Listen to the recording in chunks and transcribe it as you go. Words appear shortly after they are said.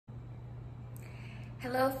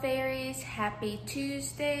Hello fairies, happy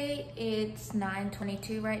Tuesday. It's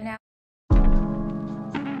 9:22 right now.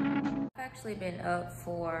 I've actually been up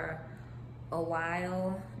for a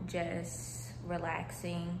while, just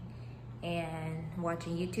relaxing and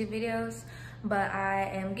watching YouTube videos, but I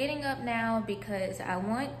am getting up now because I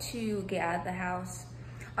want to get out of the house.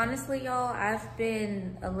 Honestly, y'all, I've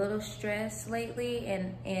been a little stressed lately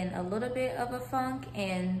and in a little bit of a funk,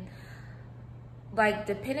 and like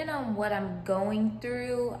depending on what I'm going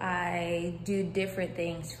through, I do different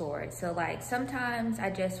things for it. So like sometimes I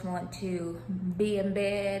just want to be in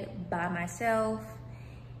bed by myself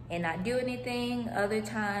and not do anything. Other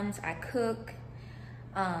times I cook.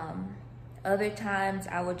 Other times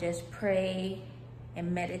I will just pray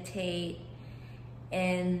and meditate.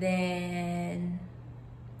 And then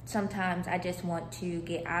sometimes I just want to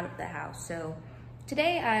get out of the house. So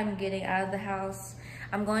today I'm getting out of the house.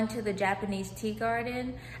 I'm going to the Japanese tea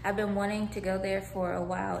garden. I've been wanting to go there for a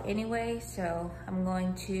while anyway, so I'm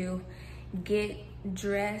going to get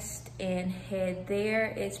dressed and head there.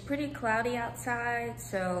 It's pretty cloudy outside,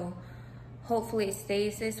 so hopefully it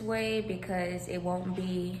stays this way because it won't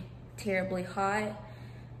be terribly hot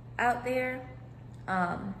out there.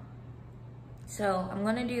 So I'm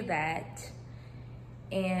gonna do that,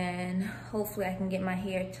 and hopefully I can get my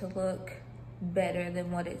hair to look better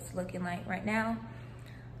than what it's looking like right now.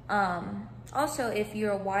 Also, if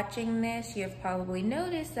you're watching this, you've probably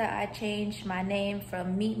noticed that I changed my name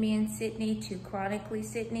from Meet Me in Sydney to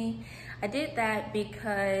Chronicallysydni. I did that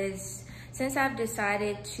because since I've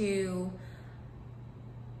decided to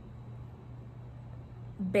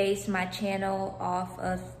base my channel off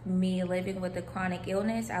of me living with a chronic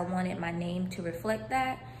illness, I wanted my name to reflect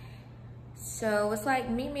that. So it's like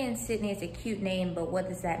Meet Me in Sydney is a cute name, but what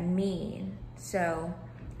does that mean? So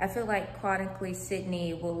I feel like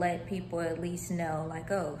Chronicallysydni will let people at least know, like,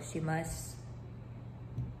 oh, she must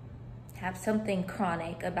have something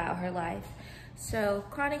chronic about her life. So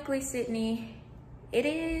Chronicallysydni it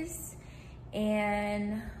is.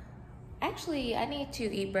 And actually I need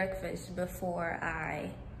to eat breakfast before I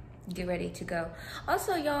get ready to go.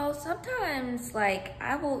 Also, y'all, sometimes like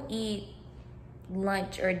I will eat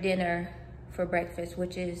lunch or dinner for breakfast,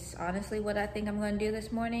 which is honestly what I think I'm gonna do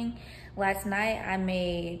this morning. Last night I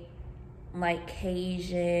made like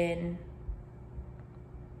Cajun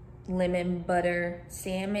lemon butter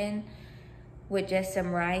salmon with just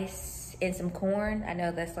some rice and some corn. I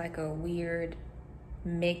know that's like a weird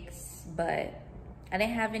mix, but I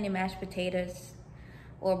didn't have any mashed potatoes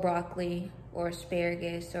or broccoli or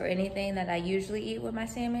asparagus or anything that I usually eat with my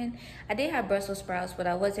salmon. I did have Brussels sprouts, but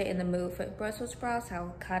I wasn't in the mood for Brussels sprouts. I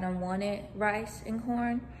kind of wanted rice and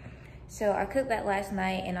corn. So I cooked that last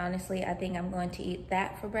night, and honestly, I think I'm going to eat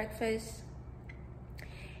that for breakfast.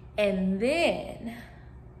 And then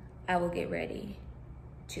I will get ready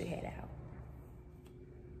to head out.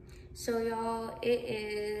 So y'all, it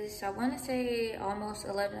is, I want to say almost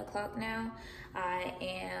 11 o'clock now. I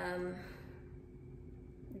am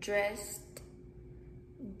dressed.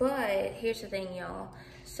 But here's the thing, y'all.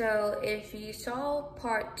 So if you saw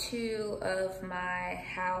part 2 of my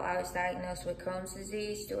how I was diagnosed with Crohn's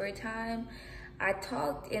disease story time, I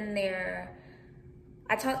talked in that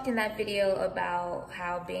video about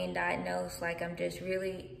how being diagnosed, like I'm just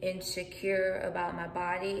really insecure about my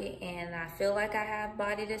body, and I feel like I have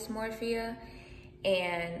body dysmorphia.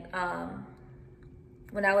 And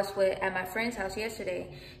when I was at my friend's house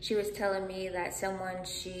yesterday, she was telling me that someone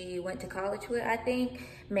she went to college with, I think,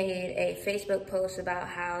 made a Facebook post about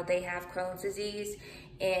how they have Crohn's disease.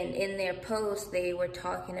 And in their post, they were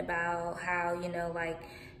talking about how, you know, like,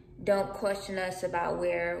 don't question us about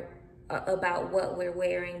what we're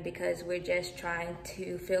wearing because we're just trying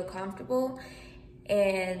to feel comfortable.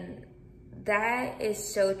 And that is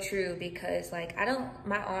so true because like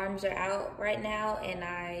my arms are out right now and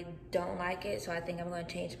I don't like it, so I think I'm going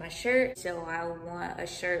to change my shirt. So I want a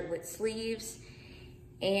shirt with sleeves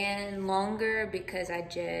and longer because I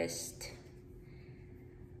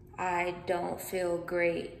don't feel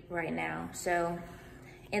great right now. So,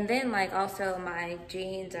 and then like also my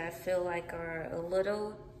jeans, I feel like are a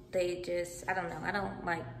little, I don't know, I don't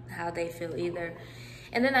like how they feel either.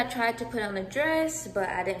 And then I tried to put on a dress, but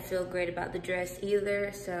I didn't feel great about the dress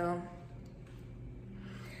either. So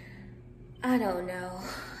I don't know.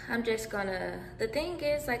 I'm just gonna, the thing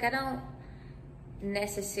is, like, I don't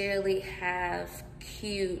necessarily have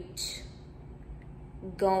cute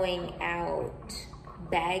going out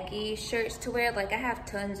baggy shirts to wear. Like I have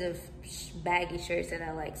tons of baggy shirts that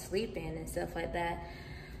I like sleep in and stuff like that,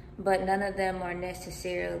 but none of them are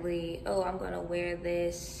necessarily, oh, I'm gonna wear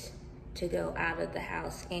this to go out of the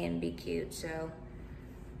house and be cute. So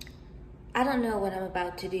I don't know what I'm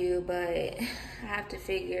about to do, but I have to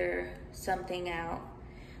figure something out.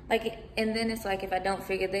 Like, and then it's like, if I don't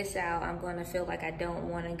figure this out, I'm going to feel like I don't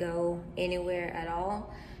want to go anywhere at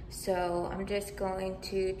all. So I'm just going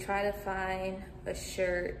to try to find a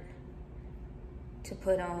shirt to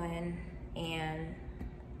put on and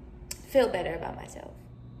feel better about myself.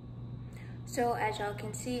 So as y'all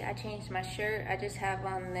can see, I changed my shirt. I just have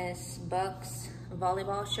on this Bucks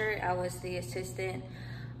volleyball shirt. I was the assistant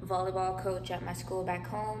volleyball coach at my school back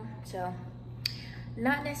home. So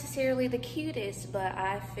not necessarily the cutest, but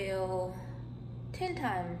I feel 10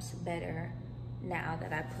 times better now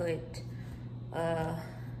that I put a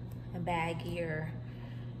baggier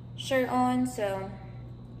shirt on. So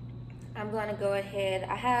I'm gonna go ahead.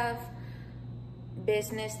 I have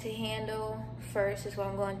business to handle first, is what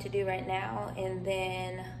I'm going to do right now, and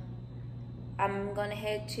then I'm gonna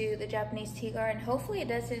head to the Japanese tea garden. Hopefully it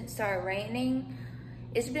doesn't start raining.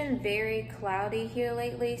 It's been very cloudy here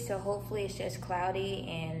lately, so hopefully it's just cloudy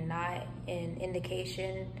and not an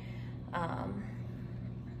indication of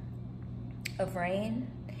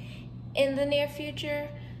rain in the near future.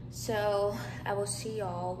 So I will see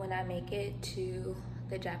y'all when I make it to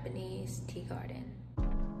the Japanese tea garden.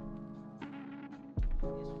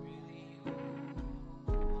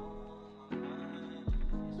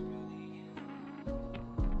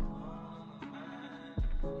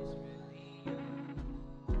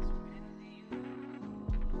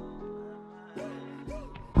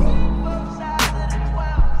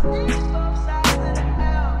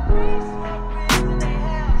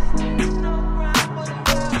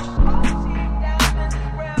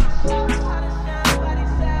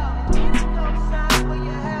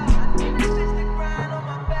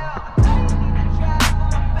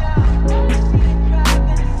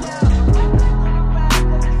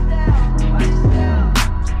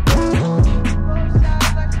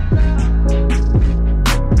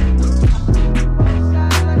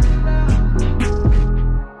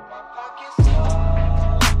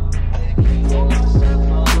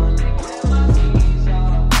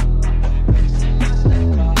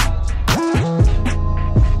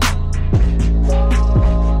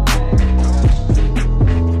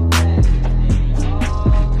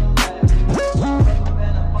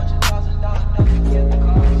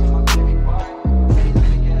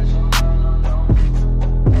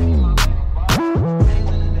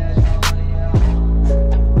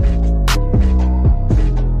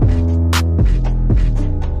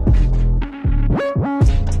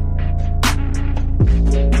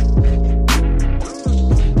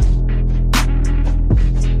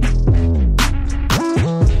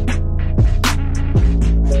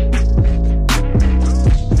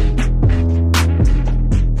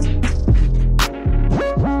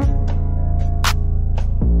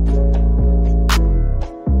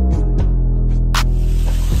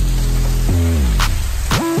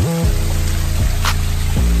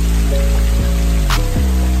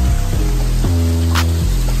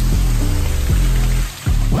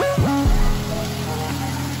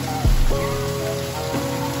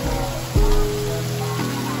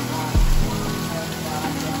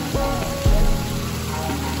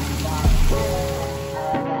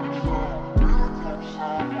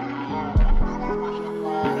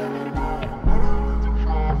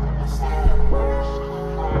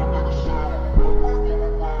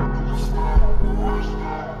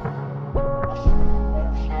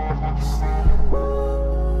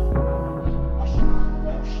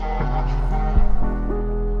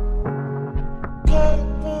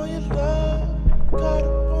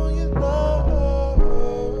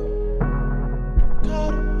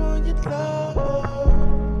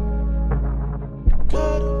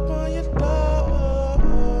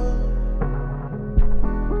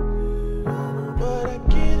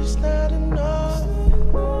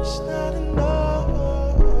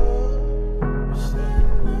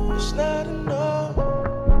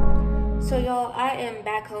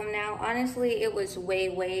 Home now. Honestly, it was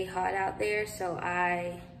way hot out there, so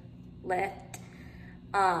I left.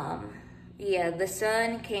 Yeah, the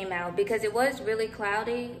sun came out because it was really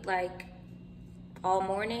cloudy like all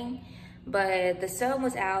morning, but the sun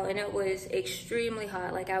was out and it was extremely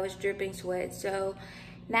hot. Like I was dripping sweat. So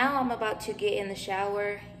now I'm about to get in the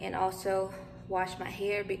shower and also wash my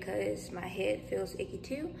hair because my head feels icky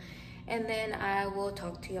too, and then I will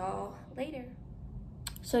talk to y'all later.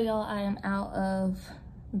 So y'all, I am out of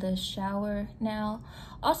the shower now.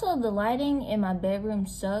 Also, the lighting in my bedroom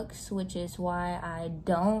sucks, which is why I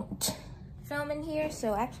don't film in here.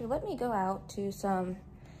 So actually, let me go out to some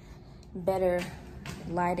better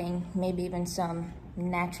lighting, maybe even some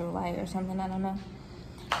natural light or something, I don't know.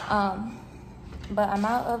 but I'm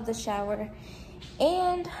out of the shower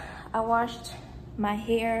and I washed my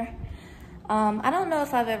hair. I don't know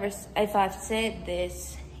if I've said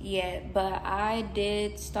this yet, but I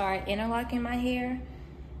did start interlocking my hair.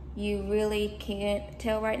 You really can't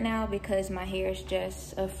tell right now because my hair is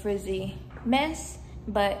just a frizzy mess,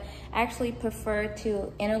 but I actually prefer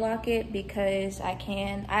to interlock it because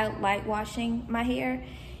I like washing my hair,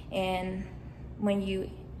 and when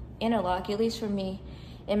you interlock, at least for me,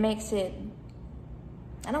 it makes it,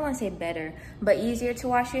 I don't want to say better, but easier to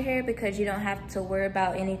wash your hair because you don't have to worry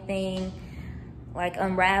about anything like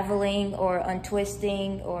unraveling or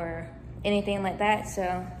untwisting or anything like that.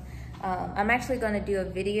 So I'm actually going to do a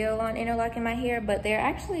video on interlocking my hair, but there are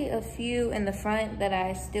actually a few in the front that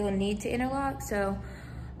I still need to interlock. So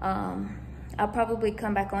I'll probably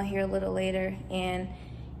come back on here a little later and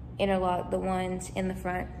interlock the ones in the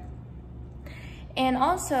front. And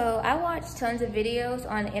also, I watched tons of videos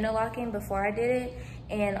on interlocking before I did it,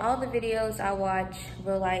 and all the videos I watched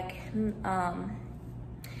were like,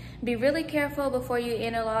 be really careful before you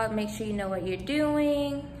interlock. Make sure you know what you're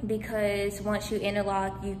doing, because once you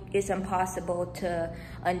interlock, it's impossible to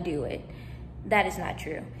undo it. That is not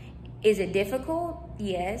true. Is it difficult?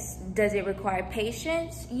 Yes. Does it require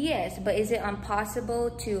patience? Yes. But is it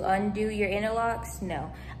impossible to undo your interlocks?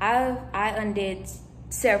 No. I undid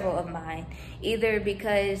several of mine, either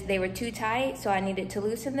because they were too tight, so I needed to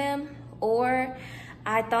loosen them, or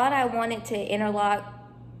I thought I wanted to interlock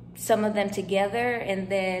some of them together, and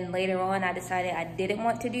then later on I decided I didn't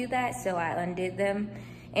want to do that, so I undid them.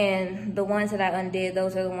 And the ones that I undid,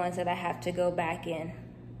 those are the ones that I have to go back and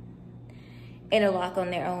interlock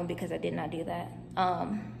on their own because I did not do that.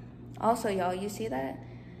 Also, y'all, you see that?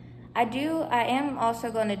 I am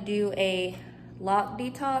also going to do a lock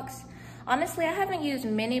detox. Honestly, I haven't used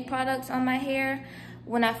many products on my hair.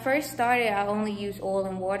 When I first started, I only used oil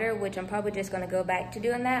and water, which I'm probably just going to go back to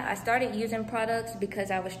doing that. I started using products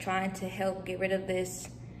because I was trying to help get rid of this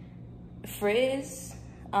frizz.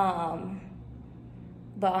 But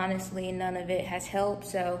honestly, none of it has helped.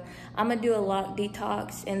 So I'm going to do a lock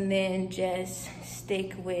detox and then just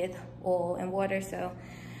stick with oil and water. So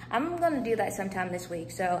I'm going to do that sometime this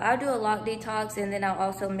week. So I'll do a lock detox, and then I'll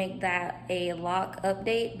also make that a lock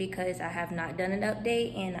update because I have not done an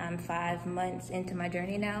update and I'm 5 months into my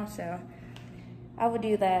journey now. So I will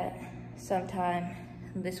do that sometime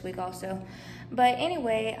this week also. But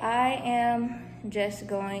anyway, I am just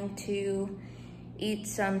going to eat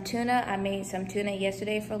some tuna. I made some tuna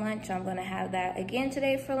yesterday for lunch. So I'm going to have that again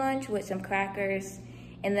today for lunch with some crackers.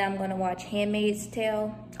 And then I'm gonna watch Handmaid's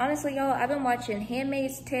Tale. Honestly, y'all, I've been watching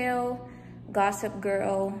Handmaid's Tale, Gossip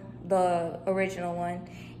Girl, the original one,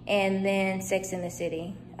 and then Sex and the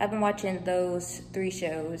City. I've been watching those 3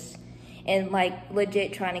 shows and like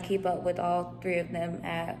legit trying to keep up with all 3 of them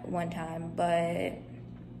at one time. But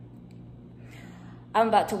I'm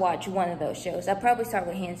about to watch one of those shows. I'll probably start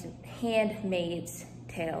with Handmaid's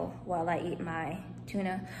Tale while I eat my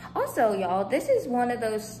tuna. Also, y'all, this is one of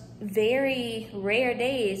those very rare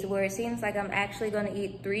days where it seems like I'm actually going to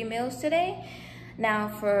eat 3 meals today. Now,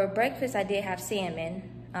 for breakfast, I did have salmon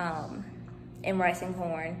and rice and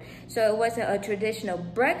corn. So it wasn't a traditional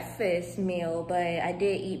breakfast meal, but I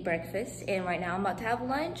did eat breakfast. And right now I'm about to have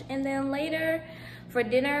lunch. And then later for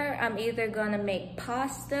dinner, I'm either going to make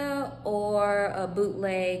pasta or a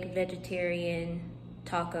bootleg vegetarian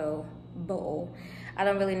taco bowl. I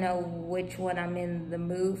don't really know which one I'm in the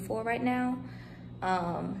mood for right now.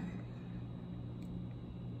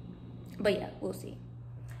 But yeah, we'll see.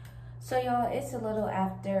 So y'all, it's a little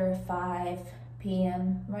after 5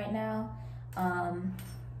 p.m. right now.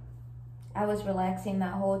 I was relaxing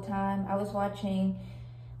that whole time. I was watching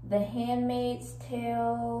The Handmaid's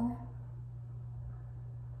Tale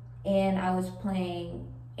and I was playing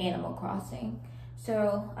Animal Crossing.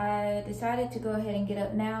 So I decided to go ahead and get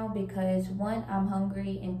up now because 1, I'm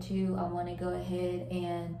hungry, and 2, I want to go ahead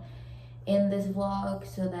and end this vlog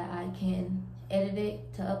so that I can edit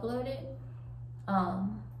it to upload it.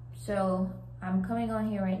 So I'm coming on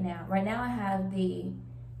here right now. Right now I have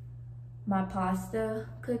my pasta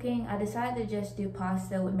cooking. I decided to just do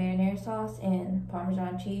pasta with marinara sauce and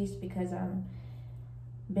Parmesan cheese because I'm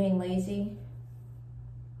being lazy.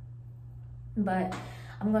 But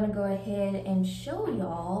I'm gonna go ahead and show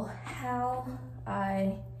y'all how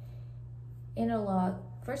I interlock.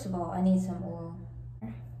 First of all, I need some oil.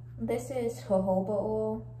 This is jojoba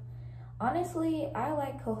oil. Honestly, I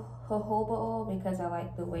like jojoba oil because I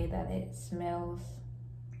like the way that it smells.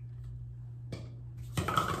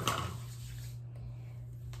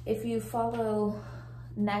 If you follow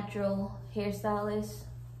natural hairstylists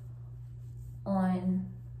on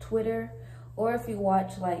Twitter, or if you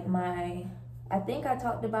watch like my I think I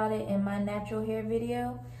talked about it in my natural hair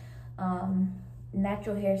video.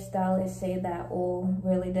 Natural hairstylists say that oil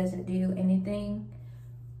really doesn't do anything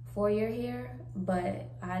for your hair, but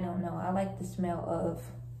I don't know. I like the smell of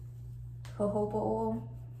jojoba oil.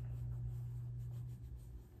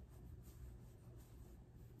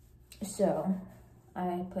 So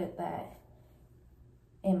I put that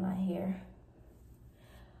in my hair.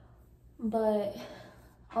 But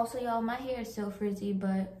also, y'all, my hair is so frizzy,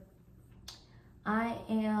 but I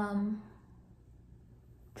am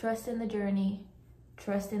trusting the journey,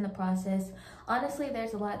 trusting the process. Honestly,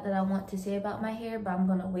 there's a lot that I want to say about my hair, but I'm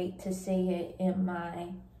gonna wait to say it in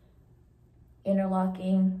my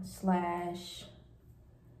interlocking /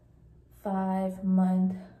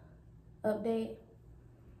 5-month update.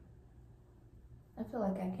 I feel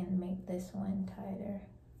like I can make this one tighter.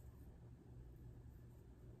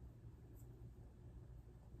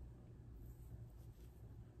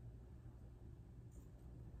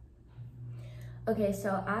 Okay,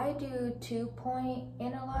 so I do 2-point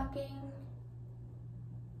interlocking,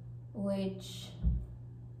 which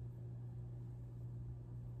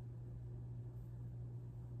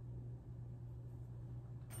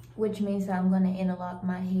means that I'm going to interlock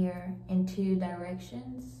my hair in 2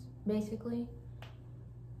 directions, basically.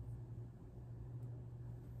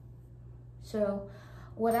 So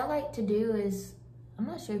what I like to do is, I'm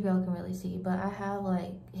not sure if y'all can really see, but I have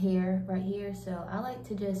like hair right here. So I like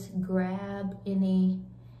to just grab any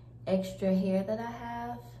extra hair that I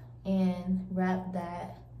have and wrap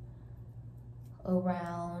that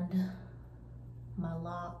around my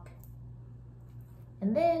lock.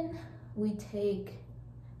 And then we take,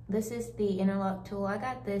 this is the interlock tool. I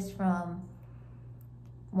got this from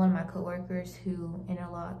one of my coworkers who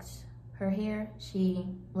interlocks her hair. She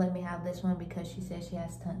let me have this one because she says she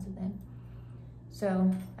has tons of them.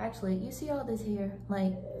 So actually, you see all this hair?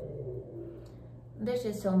 Like, there's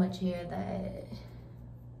just so much hair that,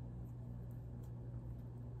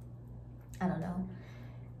 I don't know.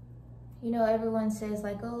 You know, everyone says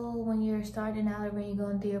like, oh, when you're starting out or when you're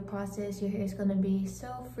going through your process, your hair is gonna be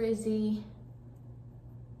so frizzy.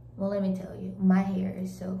 Well, let me tell you, my hair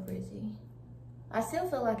is so frizzy. I still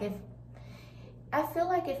feel like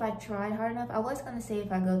if I tried hard enough, I was gonna say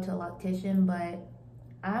if I go to a loctician, but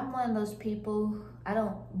I'm one of those people, I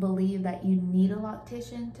don't believe that you need a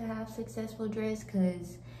loctician to have successful dreads,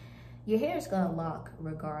 because your hair is gonna lock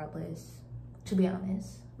regardless, to be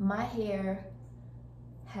honest. My hair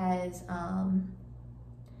has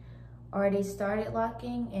already started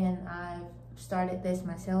locking, and I've started this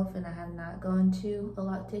myself, and I have not gone to a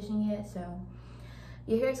loctician yet, so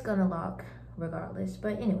your hair is gonna lock regardless.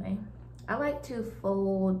 But anyway, I like to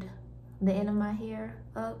fold the end of my hair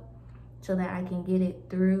up so that I can get it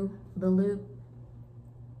through the loop.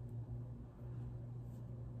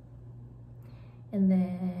 And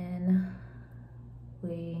then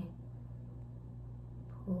we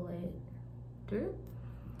pull it through.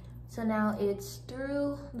 So now it's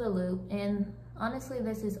through the loop, and honestly,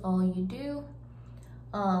 this is all you do.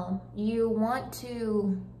 You want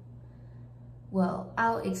to, well,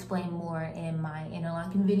 I'll explain more in my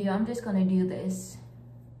interlocking video. I'm just gonna do this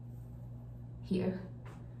here.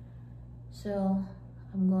 So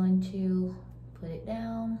I'm going to put it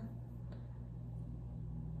down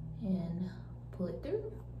and pull it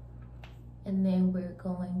through. And then we're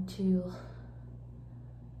going to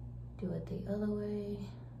do it the other way.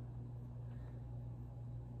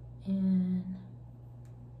 And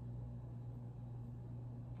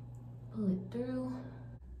pull it through.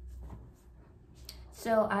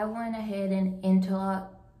 So I went ahead and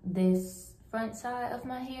interlocked this front side of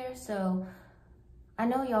my hair. So I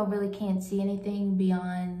know y'all really can't see anything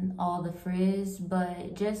beyond all the frizz,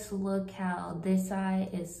 but just look how this side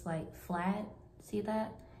is like flat, see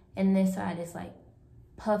that? And this side is like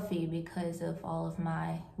puffy because of all of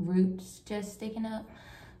my roots just sticking up.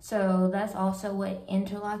 So that's also what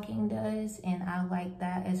interlocking does, and I like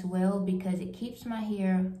that as well because it keeps my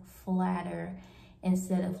hair flatter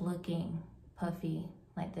instead of looking puffy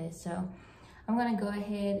like this. So I'm gonna go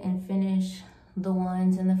ahead and finish the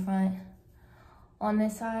ones in the front on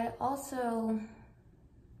this side. Also,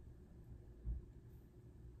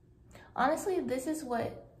 honestly, this is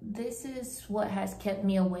what has kept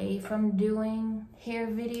me away from doing hair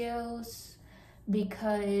videos,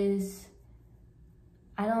 because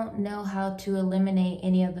I don't know how to eliminate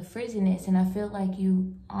any of the frizziness, and I feel like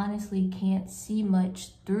you honestly can't see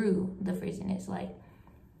much through the frizziness. Like,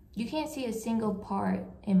 you can't see a single part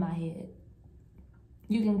in my head.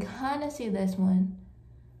 You can kind of see this one,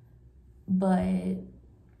 but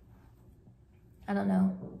I don't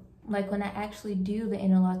know. Like, when I actually do the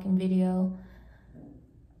interlocking video,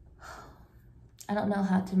 I don't know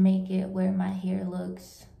how to make it where my hair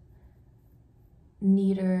looks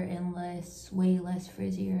neater and way less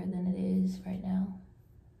frizzier than it is right now.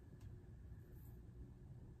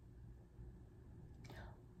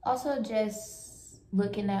 Also, just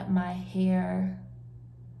looking at my hair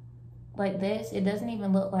like this, it doesn't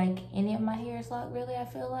even look like any of my hair is locked, really. I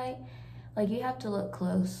feel like you have to look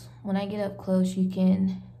close. When I get up close, you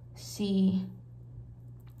can see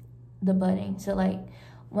the budding. So like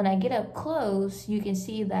when I get up close, you can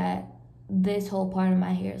see that this whole part of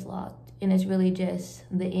my hair is locked, and it's really just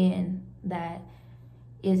the end that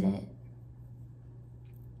isn't.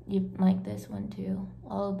 You like this one too.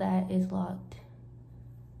 All of that is locked.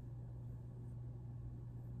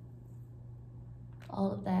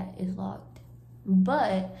 All of that is locked.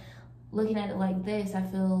 But looking at it like this, I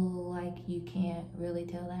feel like you can't really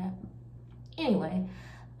tell that. Anyway,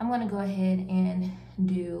 I'm gonna go ahead and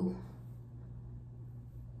do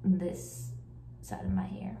this side of my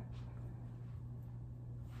hair.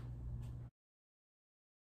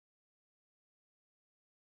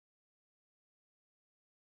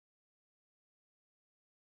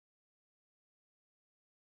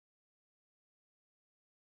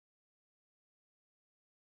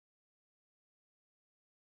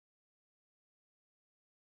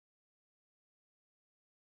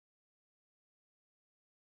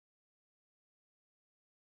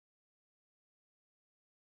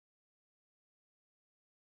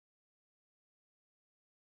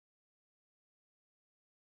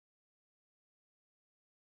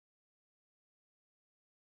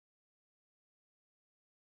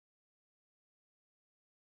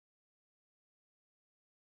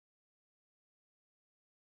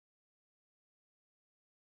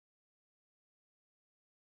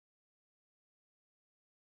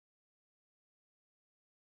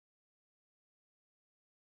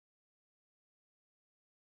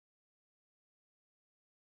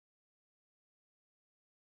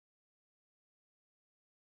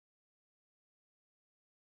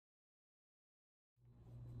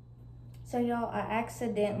 So y'all, I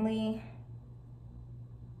accidentally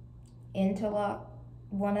interlocked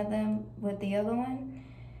one of them with the other one.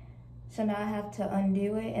 So now I have to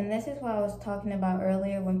undo it. And this is what I was talking about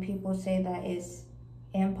earlier when people say that it's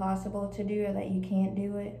impossible to do or that you can't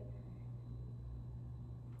do it.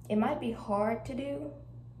 It might be hard to do,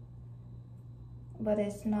 but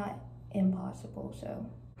it's not impossible. So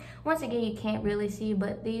once again, you can't really see,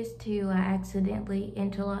 but these two I accidentally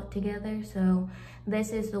interlocked together. So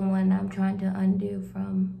this is the one I'm trying to undo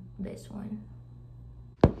from this one.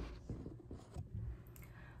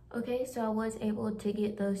 Okay, so I was able to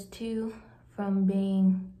get those two from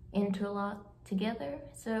being interlocked together.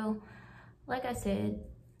 So like I said,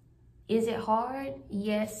 is it hard?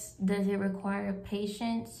 Yes. Does it require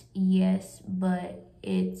patience? Yes, but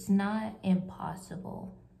it's not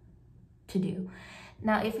impossible to do.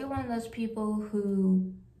 Now, if you're one of those people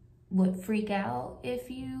who would freak out if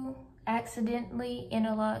you accidentally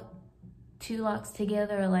interlock two locks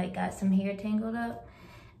together or like got some hair tangled up,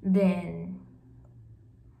 then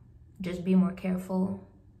just be more careful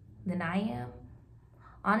than I am.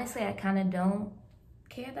 Honestly, I kind of don't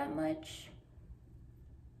care that much.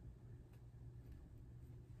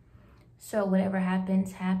 So whatever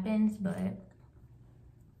happens, happens, but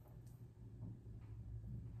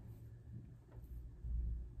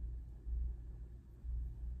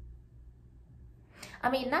I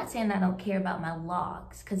mean, not saying I don't care about my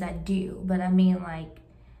locks, because I do, but I mean, like,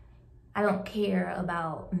 I don't care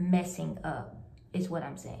about messing up, is what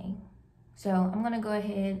I'm saying. So I'm gonna go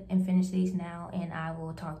ahead and finish these now, and I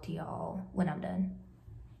will talk to y'all when I'm done.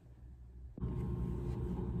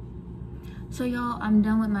 So y'all, I'm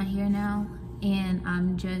done with my hair now, and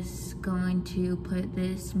I'm just going to put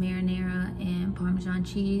this marinara and Parmesan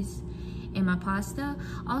cheese in my pasta.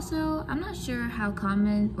 Also, I'm not sure how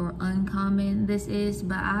common or uncommon this is,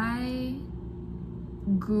 but I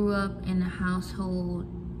grew up in a household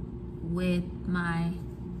with my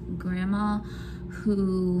grandma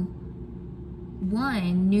who,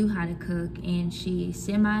 one, knew how to cook, and she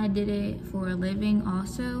semi did it for a living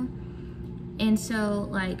also. And so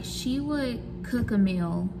like she would cook a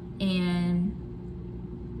meal and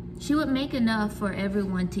she would make enough for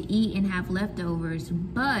everyone to eat and have leftovers,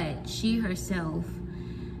 but she herself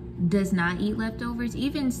does not eat leftovers.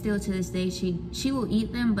 Even still to this day, she will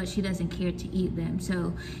eat them, but she doesn't care to eat them.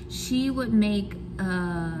 So she would make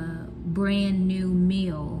a brand new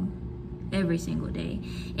meal every single day.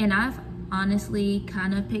 And I've honestly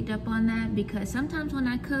kind of picked up on that, because sometimes when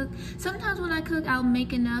I cook, I'll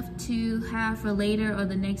make enough to have for later or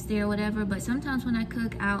the next day or whatever, but sometimes when I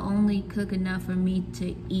cook, I'll only cook enough for me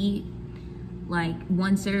to eat like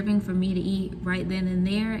one serving for me to eat right then and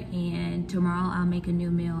there, and tomorrow I'll make a new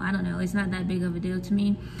meal. I don't know, it's not that big of a deal to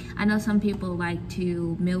me. I know some people like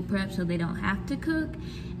to meal prep so they don't have to cook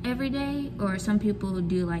every day, or some people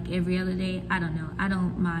do like every other day. I don't know, I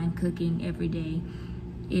don't mind cooking every day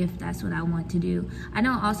if that's what I want to do. I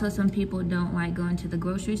know also some people don't like going to the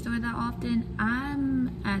grocery store that often.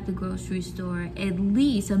 I'm at the grocery store at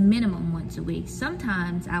least a minimum once a week.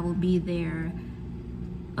 Sometimes I will be there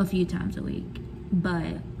a few times a week,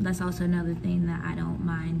 but that's also another thing that I don't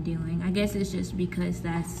mind doing. I guess it's just because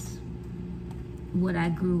that's what I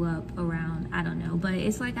grew up around. I don't know, but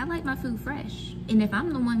it's like I like my food fresh, and if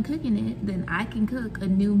I'm the one cooking it, then I can cook a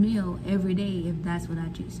new meal every day if that's what I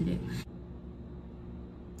choose to do.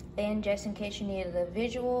 And just in case you needed a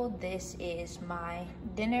visual, this is my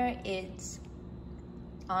dinner. It's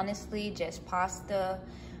honestly just pasta,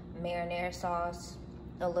 marinara sauce,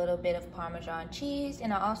 a little bit of Parmesan cheese,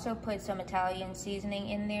 and I also put some Italian seasoning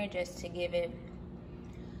in there just to give it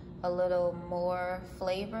a little more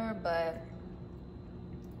flavor, but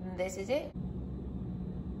this is it.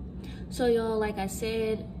 So y'all, like I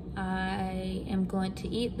said, I am going to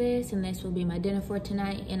eat this, and this will be my dinner for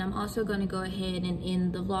tonight. And I'm also going to go ahead and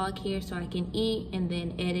end the vlog here so I can eat and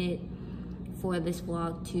then edit for this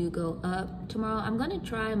vlog to go up tomorrow. I'm going to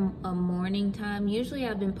try a morning time. Usually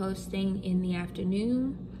I've been posting in the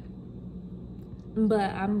afternoon,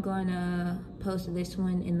 but I'm going to post this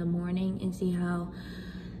one in the morning and see how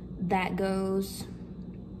that goes.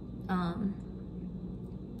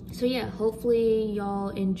 So yeah, hopefully y'all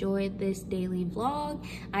enjoyed this daily vlog.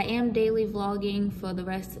 I am daily vlogging for the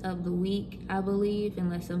rest of the week, I believe,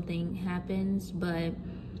 unless something happens, but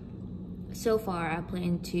so far I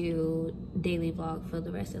plan to daily vlog for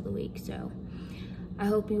the rest of the week. So I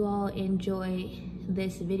hope you all enjoy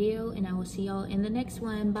this video, and I will see y'all in the next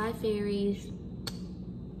one. Bye, fairies.